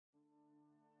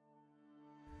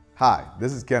Hi,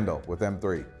 this is Kendall with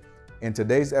M3. In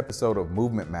today's episode of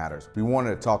Movement Matters, we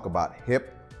wanted to talk about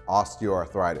hip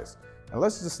osteoarthritis. And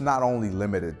let's just not only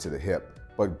limit it to the hip,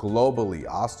 but globally,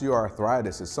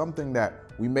 osteoarthritis is something that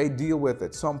we may deal with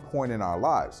at some point in our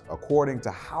lives, according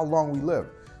to how long we live.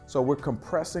 So we're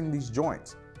compressing these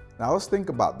joints. Now let's think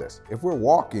about this. If we're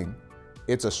walking,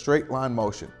 it's a straight line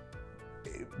motion.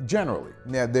 Generally.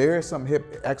 Now there is some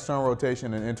hip external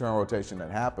rotation and internal rotation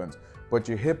that happens, but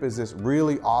your hip is this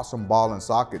really awesome ball and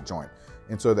socket joint.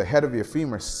 And so the head of your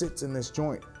femur sits in this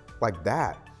joint like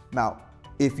that. Now,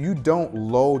 if you don't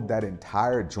load that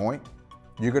entire joint,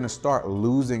 you're gonna start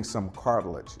losing some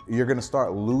cartilage. You're gonna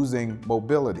start losing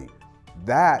mobility.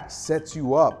 That sets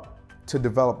you up to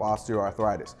develop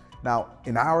osteoarthritis. Now,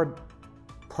 in our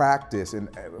practice and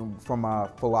from a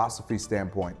philosophy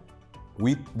standpoint,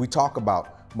 we talk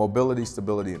about mobility,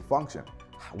 stability, and function.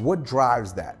 What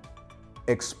drives that?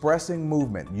 Expressing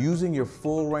movement, using your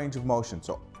full range of motion.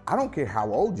 So I don't care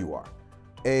how old you are.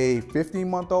 A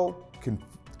 15-month-old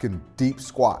can deep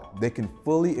squat. They can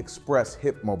fully express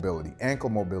hip mobility, ankle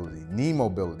mobility, knee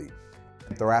mobility,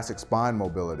 and thoracic spine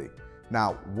mobility.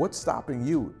 Now, what's stopping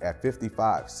you at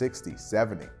 55, 60,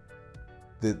 70?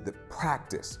 The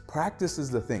practice. Practice is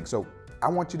the thing. So I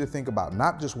want you to think about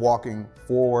not just walking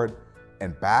forward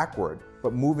and backward,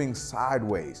 but moving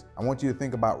sideways. I want you to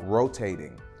think about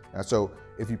rotating. And so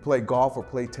if you play golf or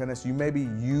play tennis, you maybe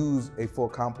use a full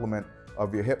complement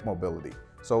of your hip mobility.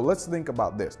 So let's think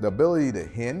about this, the ability to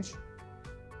hinge.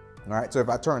 All right, so if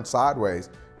I turn sideways,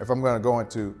 if I'm gonna go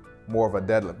into more of a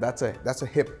deadlift, that's a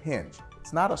hip hinge.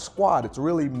 It's not a squat, it's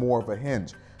really more of a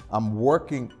hinge. I'm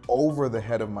working over the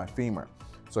head of my femur.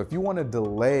 So if you wanna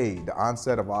delay the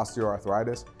onset of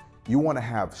osteoarthritis, you wanna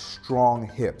have strong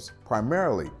hips.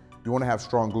 Primarily, you wanna have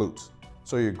strong glutes.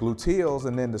 So your gluteals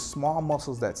and then the small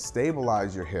muscles that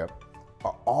stabilize your hip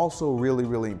are also really,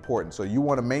 really important. So you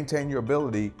wanna maintain your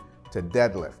ability to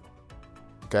deadlift,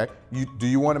 okay? Do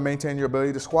you wanna maintain your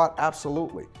ability to squat?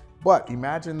 Absolutely. But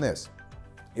imagine this.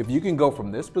 If you can go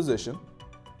from this position,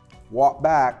 walk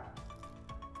back,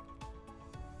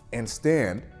 and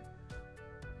stand,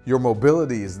 your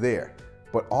mobility is there.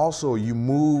 But also you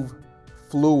move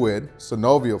fluid,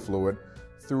 synovial fluid,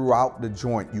 throughout the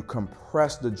joint. You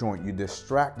compress the joint, you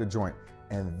distract the joint,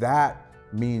 and that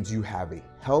means you have a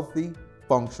healthy,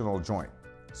 functional joint.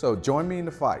 So join me in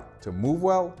the fight to move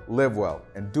well, live well,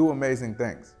 and do amazing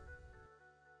things.